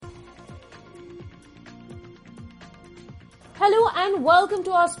Hello and welcome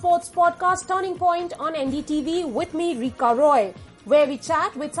to our sports podcast Turning Point on NDTV with me, Rika Roy, where we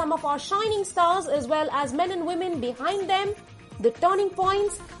chat with some of our shining stars as well as men and women behind them, the turning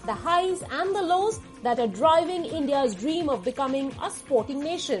points, the highs and the lows that are driving India's dream of becoming a sporting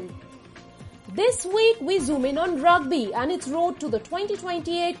nation. This week we zoom in on rugby and its road to the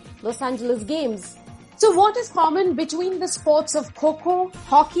 2028 Los Angeles Games. So what is common between the sports of Kho-Kho,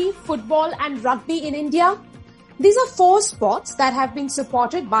 hockey, football and rugby in India? These are four sports that have been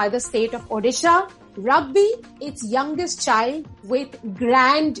supported by the state of Odisha. Rugby, its youngest child with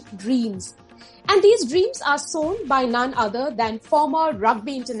grand dreams. And these dreams are sown by none other than former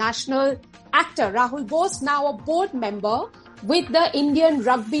rugby international actor Rahul Bose, now a board member with the Indian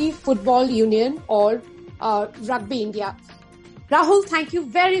Rugby Football Union or Rugby India. Rahul, thank you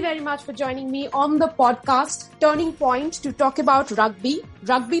very, very much for joining me on the podcast Turning Point to talk about rugby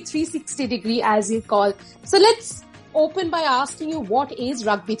 360 degree as you call. So let's open by asking you, what is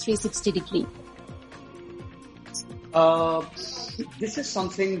rugby 360 degree? This is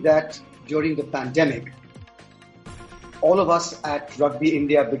something that during the pandemic, all of us at Rugby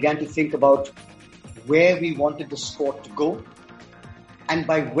India began to think about where we wanted the sport to go and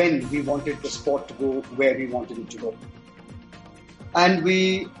by when we wanted the sport to go where we wanted it to go. And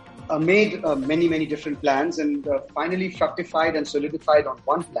we made many different plans and finally fructified and solidified on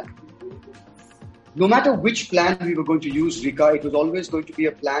one plan. No matter which plan we were going to use, Rika, it was always going to be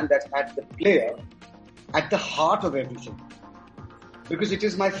a plan that had the player at the heart of everything. Because it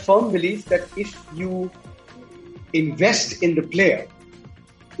is my firm belief that if you invest in the player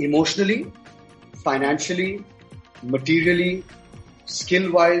emotionally, financially, materially,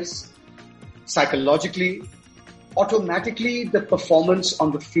 skill-wise, psychologically, automatically the performance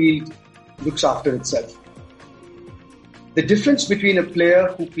on the field looks after itself. The difference between a player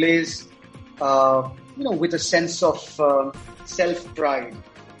who plays, with a sense of self-pride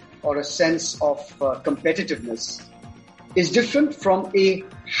or a sense of competitiveness is different from a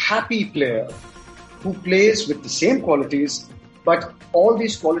happy player who plays with the same qualities, but all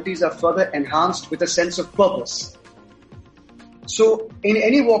these qualities are further enhanced with a sense of purpose. So in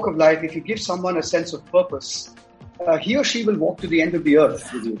any walk of life, if you give someone a sense of purpose, he or she will walk to the end of the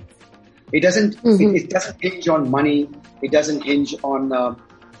earth with you. It doesn't hinge on money. It doesn't hinge on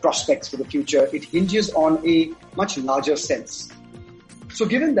prospects for the future. It hinges on a much larger sense. So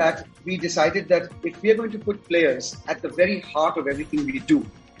given that, we decided that if we are going to put players at the very heart of everything we do,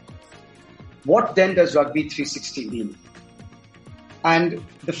 what then does Rugby 360 mean? And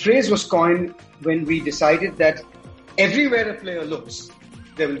the phrase was coined when we decided that everywhere a player looks,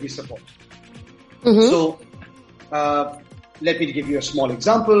 there will be support. Mm-hmm. So let me give you a small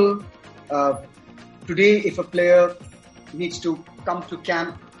example. Today, if a player needs to come to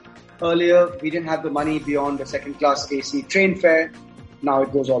camp, earlier we didn't have the money beyond the second class AC train fare. Now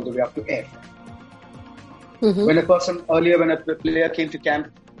it goes all the way up to air. Mm-hmm. When a player came to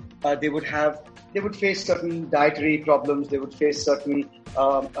camp, they would face certain dietary problems. They would face certain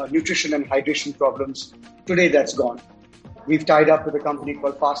nutrition and hydration problems. Today that's gone. We've tied up with a company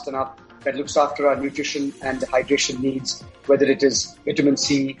called Fast and Up that looks after our nutrition and hydration needs, whether it is vitamin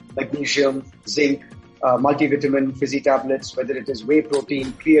C, magnesium, zinc, multivitamin, fizzy tablets, whether it is whey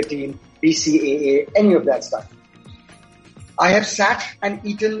protein, creatine, BCAA, any of that stuff. I have sat and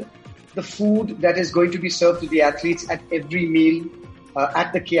eaten the food that is going to be served to the athletes at every meal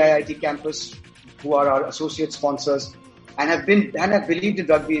at the KIIT campus, who are our associate sponsors, and have believed in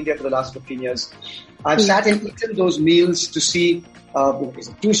Rugby India for the last 15 years. I've sat and eaten those meals to see, is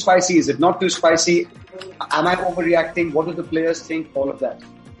it too spicy? Is it not too spicy? Am I overreacting? What do the players think? All of that.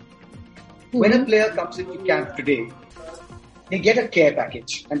 Mm-hmm. When a player comes into camp today, they get a care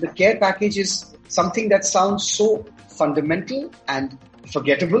package. And the care package is something that sounds so fundamental and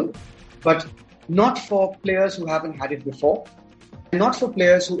forgettable, but not for players who haven't had it before, and not for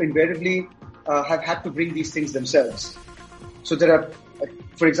players who invariably have had to bring these things themselves. So there are,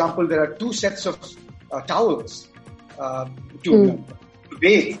 for example, there are two sets of towels to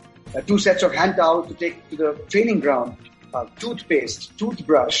bathe, two sets of hand towels to take to the training ground, toothpaste,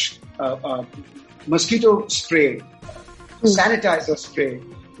 toothbrush, mosquito spray, sanitizer spray,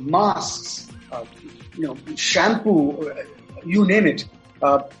 masks, shampoo, you name it,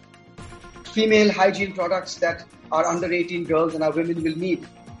 female hygiene products that our under 18 girls and our women will need.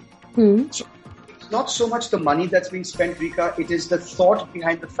 So it's not so much the money that's being spent, Rika, it is the thought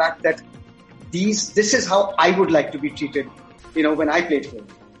behind the fact that this is how I would like to be treated, when I played for them.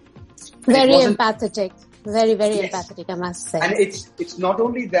 Very empathetic. Very, very empathetic, I must say. And it's not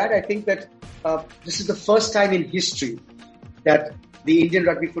only that, I think that this is the first time in history that the Indian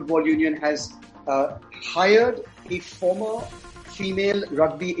Rugby Football Union has hired a former female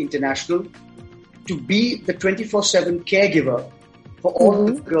rugby international to be the 24/7 caregiver for all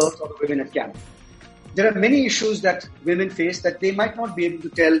the girls or the women at camp. There are many issues that women face that they might not be able to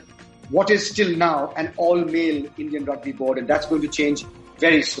tell what is still now an all-male Indian rugby board, and that's going to change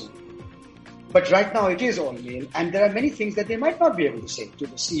very soon. But right now it is all-male, and there are many things that they might not be able to say to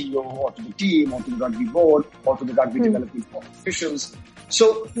the CEO or to the team or to the rugby board or to the rugby development board officials.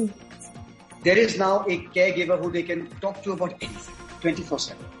 So there is now a caregiver who they can talk to about anything,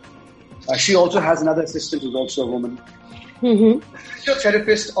 24/7. She also has another assistant who's also a woman. The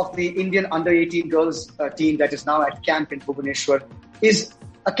physiotherapist of the Indian under-18 girls team that is now at camp in Bhubaneswar is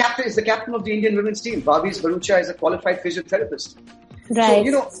the captain of the Indian women's team. Bhavish Barucha is a qualified physiotherapist. Right.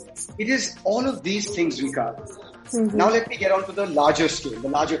 So, it is all of these things, Rika. Now let me get on to the larger scale, the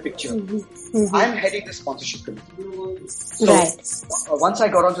larger picture. I'm heading the sponsorship committee. So once I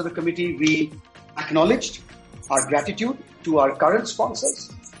got onto the committee, we acknowledged our gratitude to our current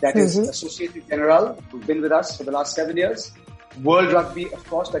sponsors. That is Associated General, who've been with us for the last 7 years. World Rugby, of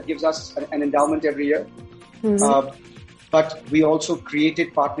course, that gives us an endowment every year. But we also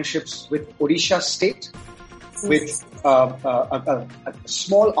created partnerships with Odisha State, with a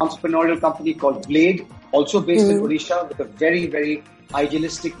small entrepreneurial company called Blade, also based in Odisha, with a very, very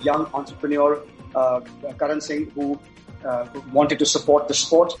idealistic young entrepreneur, Karan Singh, who wanted to support the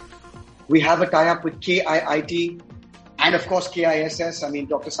sport. We have a tie-up with KIIT and, of course, KISS. I mean,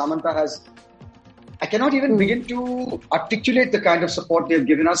 Dr. Samanta has... I cannot even begin to articulate the kind of support they've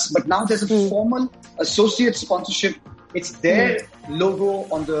given us, but now there's a formal associate sponsorship. It's their logo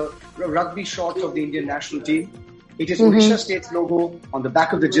on the rugby shorts of the Indian national team. It is Odisha State's logo on the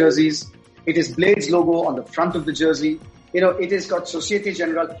back of the jerseys. It is Blade's logo on the front of the jersey. It has got Societe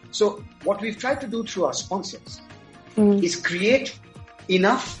Generale. So what we've tried to do through our sponsors is create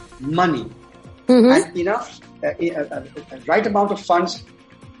enough money and enough, a right amount of funds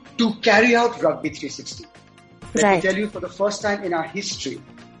to carry out Rugby 360. Let me tell you, for the first time in our history,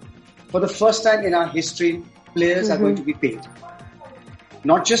 players are going to be paid.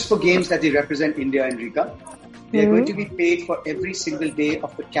 Not just for games that they represent India and Rika. They're going to be paid for every single day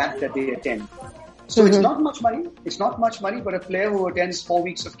of the camp that they attend. So it's not much money. It's not much money, but a player who attends 4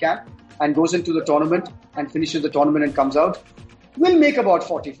 weeks of camp and goes into the tournament and finishes the tournament and comes out will make about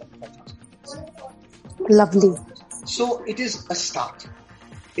 45,000. Lovely. So it is a start.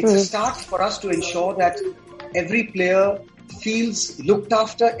 It's a start for us to ensure that every player feels looked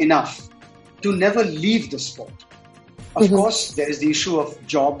after enough to never leave the sport. Of course, there is the issue of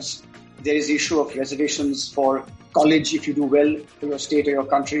jobs. There is the issue of reservations for college if you do well for your state or your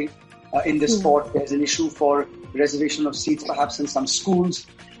country. In the sport, there's an issue for reservation of seats perhaps in some schools.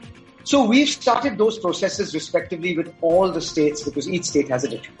 So we've started those processes respectively with all the states because each state has a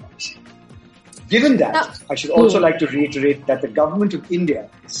different policy. Given that, I should also like to reiterate that the government of India,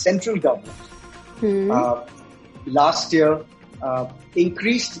 the central government, last year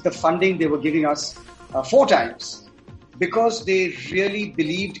increased the funding they were giving us 4 times because they really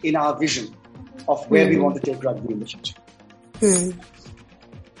believed in our vision of where we want to take rugby in the future.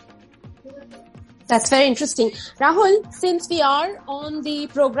 That's very interesting. Rahul, since we are on the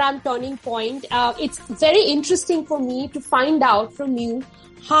program Turning Point, it's very interesting for me to find out from you,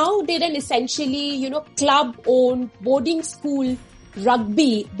 how did an essentially, club-owned boarding school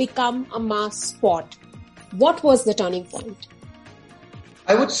rugby become a mass sport? What was the turning point?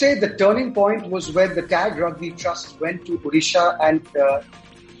 I would say the turning point was when the Tag Rugby Trust went to Odisha and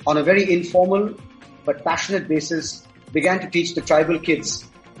on a very informal but passionate basis began to teach the tribal kids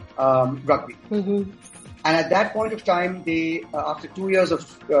rugby. And at that point of time, they, after 2 years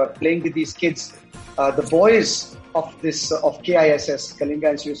of playing with these kids, the boys of KISS,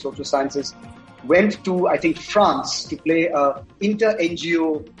 Kalinga Institute of Social Sciences, went to, I think, France to play a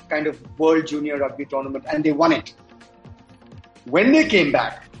inter-NGO kind of World Junior Rugby tournament, and they won it. When they came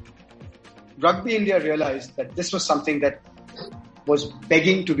back, Rugby India realized that this was something that was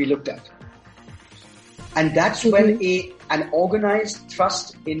begging to be looked at. And that's when an organized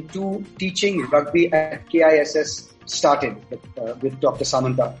thrust into teaching rugby at KISS started with Dr.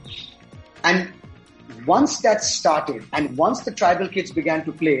 Samanta. And once that started, and once the tribal kids began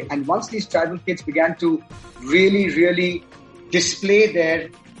to play, and once these tribal kids began to really, really display their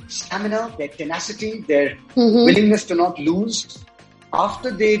stamina, their tenacity, their willingness to not lose, after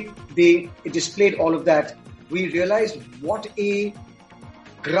they displayed all of that, we realized what a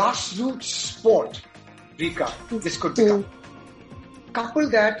grassroots sport, Rika, this could become. Couple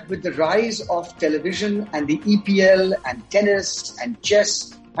that with the rise of television and the EPL and tennis and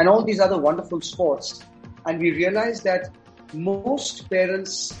chess and all these other wonderful sports, and we realized that most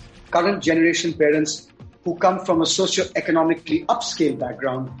parents current generation parents who come from a socio-economically upscale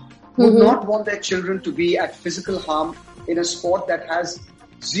background would not want their children to be at physical harm in a sport that has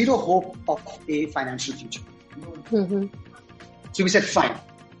zero hope of a financial future. So we said, fine.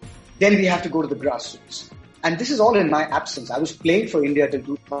 Then we have to go to the grassroots. And this is all in my absence. I was playing for India till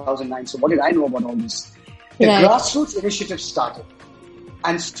 2009. So what did I know about all this? The grassroots initiative started.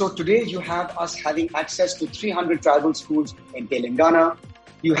 And so today you have us having access to 300 tribal schools in Telangana.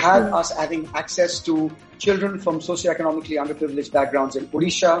 You have us having access to children from socioeconomically underprivileged backgrounds in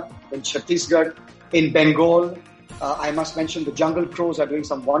Odisha, in Chhattisgarh, in Bengal. I must mention the Jungle Crows are doing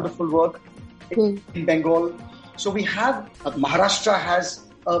some wonderful work in Bengal. So we have, Maharashtra has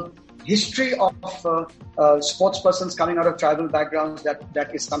a history of sports persons coming out of tribal backgrounds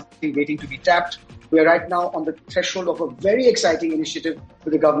that is something waiting to be tapped. We are right now on the threshold of a very exciting initiative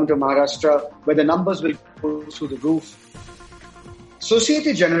with the government of Maharashtra where the numbers will go through the roof.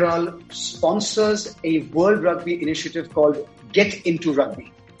 Societe Generale sponsors a World Rugby initiative called Get Into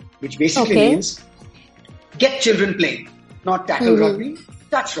Rugby, which basically means get children playing, not tackle rugby,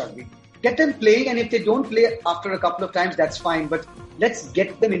 touch rugby. Get them playing, and if they don't play after a couple of times, that's fine, but let's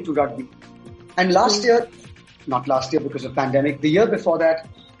get them into rugby. And last year, not last year because of pandemic, the year before that,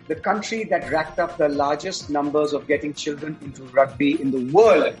 the country that racked up the largest numbers of getting children into rugby in the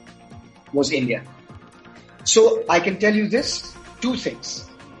world was India. So I can tell you this, two things.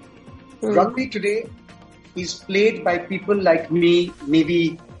 Rugby today is played by people like me,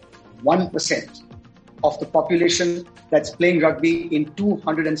 maybe 1% of the population that's playing rugby in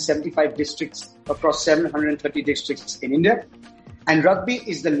 275 districts across 730 districts in India. And rugby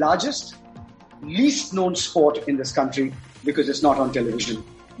is the largest, least known sport in this country because it's not on television.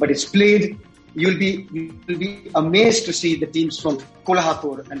 But it's played. You'll be amazed to see the teams from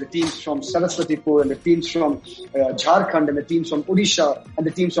Kolhapur and the teams from Saraswatipur and the teams from Jharkhand and the teams from Odisha and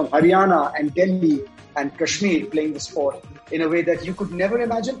the teams from Haryana and Delhi and Kashmir playing the sport in a way that you could never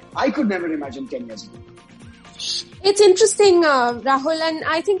imagine. I could never imagine 10 years ago. It's interesting, Rahul, and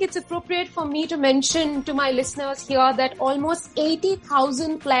I think it's appropriate for me to mention to my listeners here that almost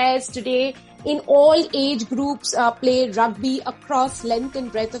 80,000 players today in all age groups play rugby across length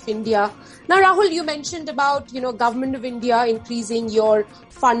and breadth of India. Now, Rahul, you mentioned about, Government of India increasing your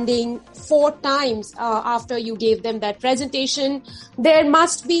funding 4 times after you gave them that presentation. There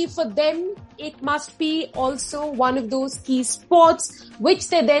must be, for them, it must be also one of those key sports which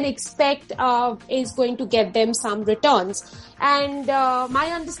they then expect is going to get them some returns. And my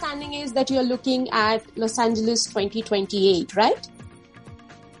understanding is that you're looking at Los Angeles 2028, right?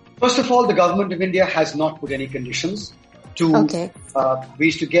 First of all, the government of India has not put any conditions to, we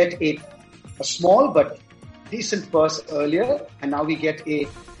used to get a small but decent purse earlier, and now we get a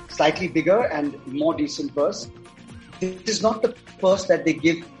slightly bigger and more decent purse. This is not the purse that they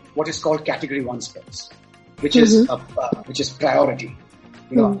give what is called category 1 sports, which is priority.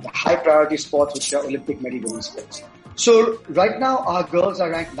 The high priority sports, which are Olympic merry-go-round sports. So right now our girls are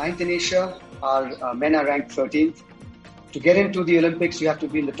ranked 9th in Asia, our men are ranked 13th. To get into the Olympics, you have to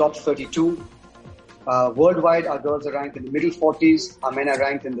be in the top 32. Worldwide, our girls are ranked in the middle 40s. Our men are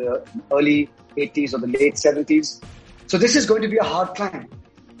ranked in the early 80s or the late 70s. So this is going to be a hard climb.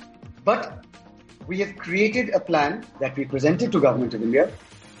 But we have created a plan that we presented to Government of India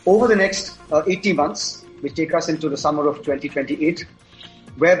over the next 80 months, which take us into the summer of 2028,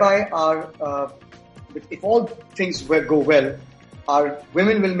 whereby if all things go well, our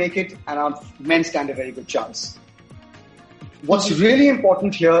women will make it and our men stand a very good chance. What's really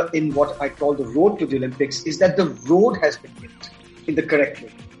important here in what I call the road to the Olympics is that the road has been built in the correct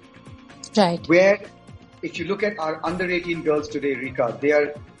way. Right. Where, if you look at our under 18 girls today, Rika, they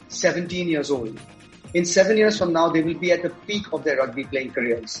are 17 years old. In 7 years from now, they will be at the peak of their rugby playing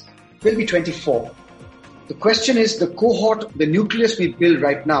careers. They'll be 24. The question is the cohort, the nucleus we build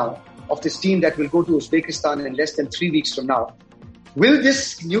right now of this team that will go to Uzbekistan in less than 3 weeks from now. Will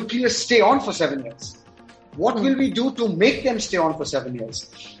this nucleus stay on for 7 years? What will we do to make them stay on for 7 years?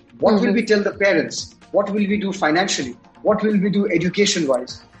 What will we tell the parents? What will we do financially? What will we do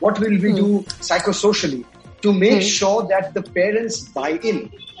education-wise? What will we do psychosocially to make sure that the parents buy in,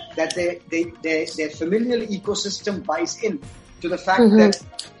 that their familial ecosystem buys in to the fact that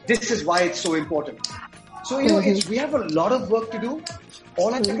this is why it's so important. So, we have a lot of work to do.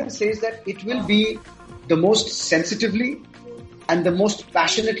 All I can say is that it will be the most sensitively and the most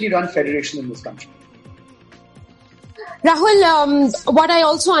passionately run federation in this country. Rahul, what I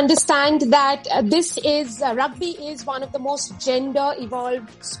also understand that rugby is one of the most gender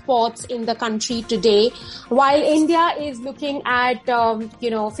evolved sports in the country today, while India is looking at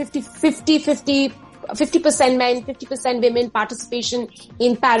 50 50% men, 50% women participation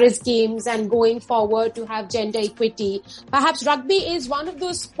in Paris Games and going forward to have gender equity. Perhaps rugby is one of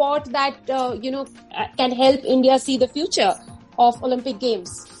those sports that, can help India see the future of Olympic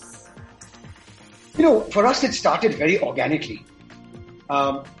Games. For us, it started very organically.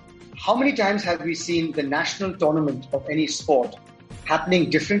 How many times have we seen the national tournament of any sport happening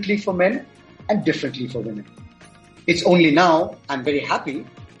differently for men and differently for women? It's only now, I'm very happy,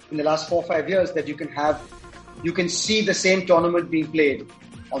 in the last 4 or 5 years that you can see the same tournament being played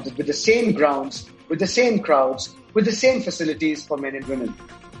with the same grounds, with the same crowds, with the same facilities for men and women.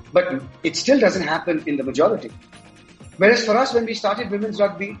 But it still doesn't happen in the majority. Whereas for us, when we started women's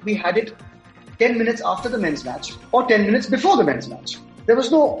rugby, we had it 10 minutes after the men's match or 10 minutes before the men's match.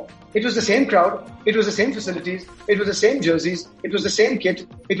 It was the same crowd, it was the same facilities, it was the same jerseys, it was the same kit,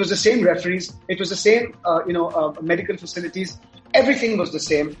 it was the same referees, it was the same, medical facilities. Everything was the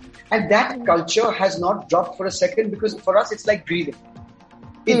same. And that culture has not dropped for a second, because for us, it's like breathing.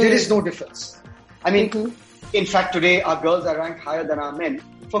 There is no difference. In fact, today our girls are ranked higher than our men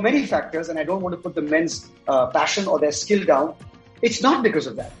for many factors, and I don't want to put the men's passion or their skill down. It's not because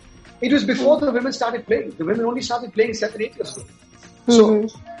of that. It was before the women started playing. The women only started playing 7-8 years ago. So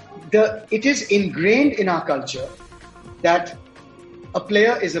it is ingrained in our culture that a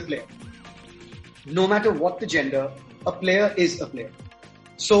player is a player. No matter what the gender, a player is a player.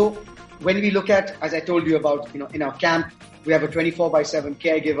 So when we look at, as I told you about, in our camp, we have a 24/7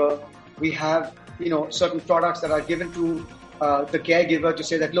 caregiver. We have, certain products that are given to the caregiver to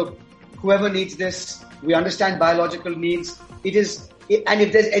say that, look, whoever needs this, we understand biological needs. And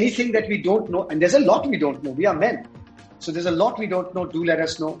if there's anything that we don't know, and there's a lot we don't know, we are men. So there's a lot we don't know, do let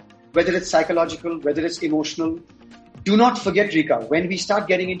us know, whether it's psychological, whether it's emotional. Do not forget, Rika, when we start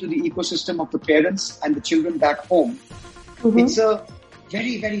getting into the ecosystem of the parents and the children back home, it's a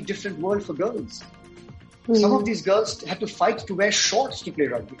very, very different world for girls. Some of these girls had to fight to wear shorts to play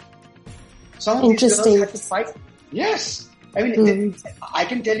rugby. Some of these girls had to fight. Yes. I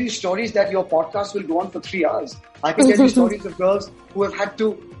can tell you stories that your podcast will go on for 3 hours. I can tell you stories of girls who have had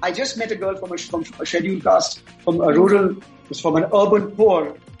to. I just met a girl from a scheduled caste, from an urban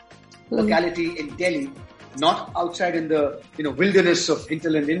poor locality in Delhi, not outside in the wilderness of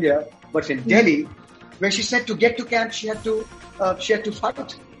hinterland India, but in Delhi, where she said to get to camp she had to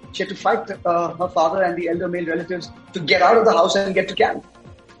fight. She had to fight her father and the elder male relatives to get out of the house and get to camp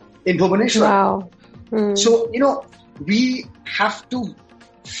in Bhubaneswar. Wow. So we have to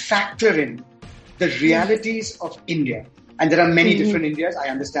factor in the realities of India. And there are many different Indias, I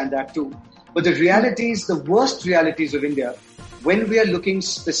understand that too. But the realities, the worst realities of India, when we are looking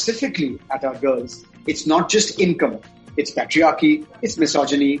specifically at our girls, it's not just income. It's patriarchy, it's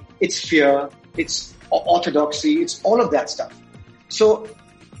misogyny, it's fear, it's orthodoxy, it's all of that stuff. So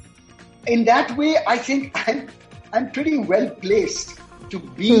in that way, I think I'm pretty well placed to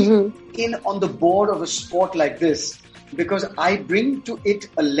be in on the board of a sport like this, because I bring to it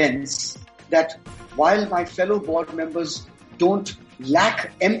a lens that while my fellow board members don't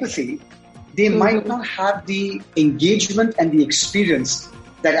lack empathy, they might not have the engagement and the experience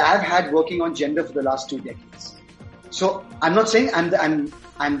that I've had working on gender for the last 2 decades. So I'm not saying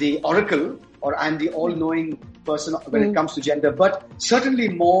I'm the oracle or I'm the all-knowing person when it comes to gender, but certainly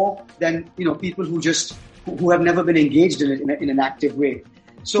more than people who have never been engaged in it in an active way.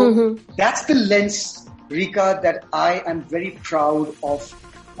 So that's the lens, Rika, that I am very proud of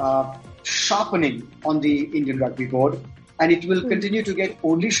sharpening on the Indian Rugby Board, and it will continue to get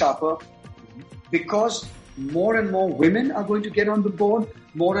only sharper because more and more women are going to get on the board,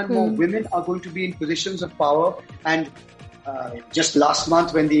 more and more women are going to be in positions of power. And just last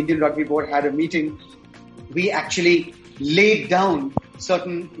month when the Indian Rugby Board had a meeting, we actually laid down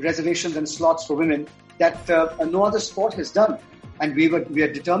certain reservations and slots for women that no other sport has done. And we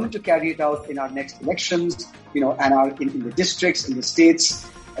are determined to carry it out in our next elections, and in the districts, in the states.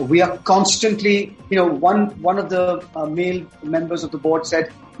 We are constantly, one of the male members of the board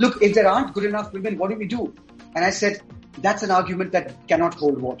said, look, if there aren't good enough women, what do we do? And I said, that's an argument that cannot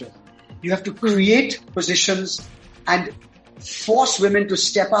hold water. You have to create positions and force women to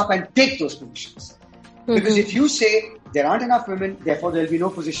step up and take those positions. Because if you say there aren't enough women, therefore there'll be no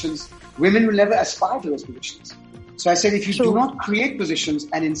positions, women will never aspire to those positions. So I said, if you do not create positions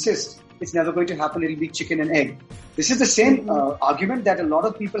and insist, it's never going to happen. It'll be chicken and egg. This is the same argument that a lot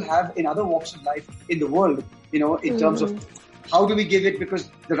of people have in other walks of life in the world, in terms of how do we give it, because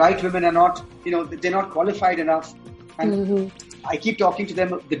the right women are not, they're not qualified enough. And I keep talking to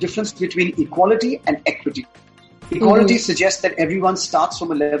them the difference between equality and equity. Equality suggests that everyone starts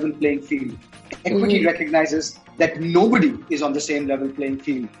from a level playing field. Equity recognizes that nobody is on the same level playing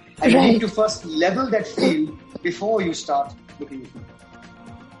field. And you need to first level that field before you start looking at it.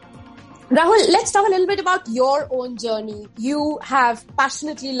 Rahul, let's talk a little bit about your own journey. You have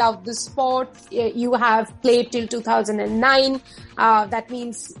passionately loved the sport. You have played till 2009. That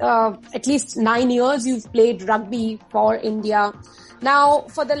means at least 9 years you've played rugby for India. Now,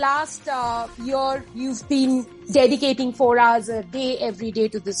 for the last year, you've been dedicating 4 hours a day, every day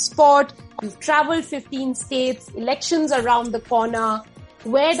to the sport. You've traveled 15 states, elections around the corner.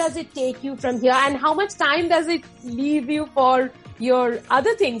 Where does it take you from here? And how much time does it leave you for your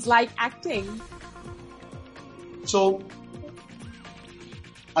other things like acting? So,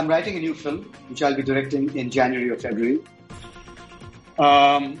 I'm writing a new film, which I'll be directing in January or February.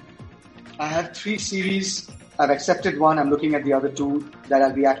 I have 3 series. I've accepted one. I'm looking at the other 2 that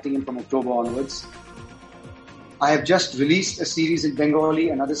I'll be acting in from October onwards. I have just released a series in Bengali.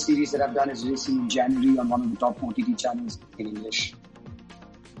 Another series that I've done is releasing in January on one of the top OTT channels in English.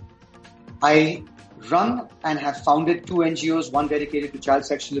 I run and have founded 2 NGOs, one dedicated to child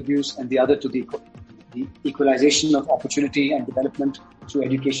sexual abuse and the other to the equalization of opportunity and development through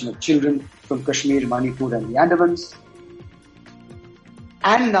education of children from Kashmir, Manipur and the Andamans.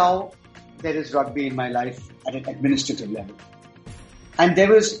 And now there is rugby in my life at an administrative level. And there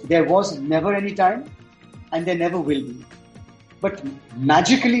was never any time, and there never will be. But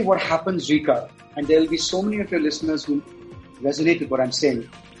magically what happens, Rika, and there will be so many of your listeners who resonate with what I'm saying,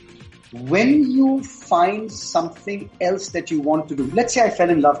 when you find something else that you want to do, let's say I fell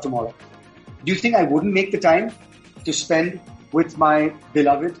in love tomorrow, do you think I wouldn't make the time to spend with my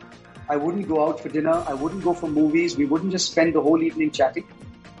beloved? I wouldn't go out for dinner. I wouldn't go for movies. We wouldn't just spend the whole evening chatting.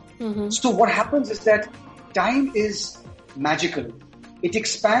 Mm-hmm. So what happens is that time is magical. It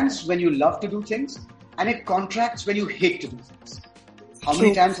expands when you love to do things, and it contracts when you hate to do things. How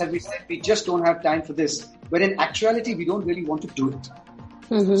many times have we said we just don't have time for this, when in actuality we don't really want to do it?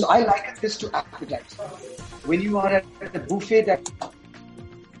 Mm-hmm. So I liken this to appetite. When you are at a buffet that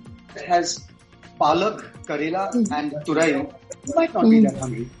has palak, karela and turai, you might not be that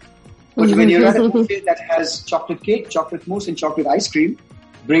hungry. But when you're at a buffet that has chocolate cake, chocolate mousse and chocolate ice cream,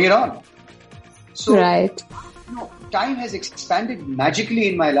 bring it on. So, time has expanded magically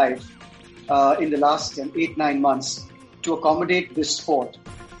in my life in the last 8-9 months to accommodate this sport.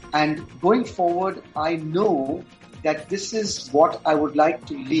 And going forward, I know that this is what I would like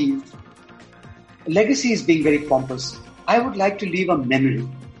to leave. Legacy is being very pompous. I would like to leave a memory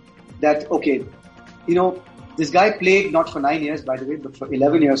that, okay, this guy played not for 9 years, by the way, but for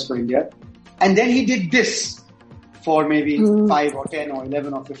 11 years for India. And then he did this for maybe 5 or 10 or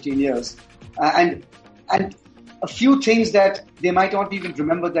 11 or 15 years. And a few things that they might not even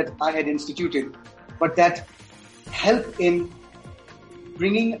remember that I had instituted, but that help in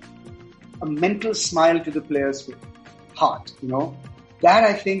bringing a mental smile to the players' heart, That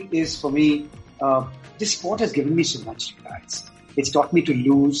I think is, for me, this sport has given me so much, guys. It's taught me to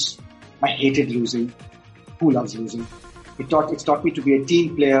lose. I hated losing. Who loves losing? It's taught me to be a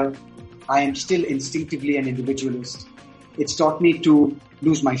team player. I am still instinctively an individualist. It's taught me to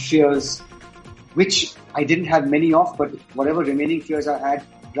lose my fears, which I didn't have many of, but whatever remaining fears I had,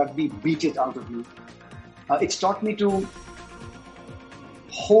 rugby beat it out of me. It's taught me to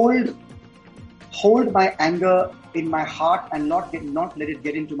hold my anger in my heart and not let it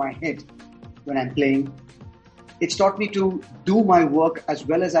get into my head when I'm playing. It's taught me to do my work as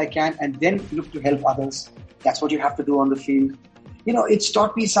well as I can and then look to help others. That's what you have to do on the field. It's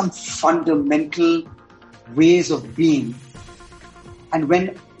taught me some fundamental ways of being. And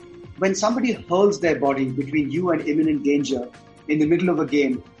when somebody hurls their body between you and imminent danger in the middle of a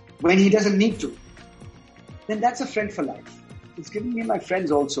game, when he doesn't need to, then that's a friend for life. It's given me my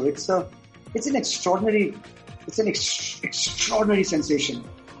friends also. It's an extraordinary sensation.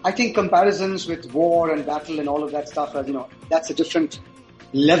 I think comparisons with war and battle and all of that stuff, that's a different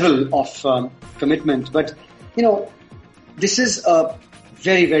level of commitment. But, this is a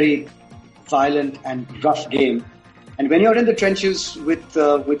very, very violent and rough game. And when you're in the trenches with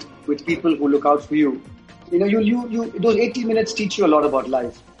people who look out for you, you those 80 minutes teach you a lot about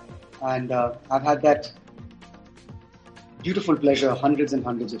life. And I've had that beautiful pleasure hundreds and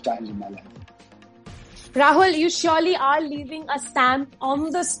hundreds of times in my life. Rahul, you surely are leaving a stamp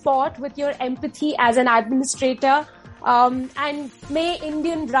on the sport with your empathy as an administrator. And may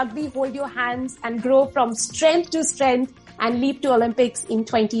Indian rugby hold your hands and grow from strength to strength and leap to Olympics in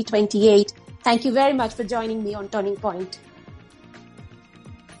 2028. Thank you very much for joining me on Turning Point.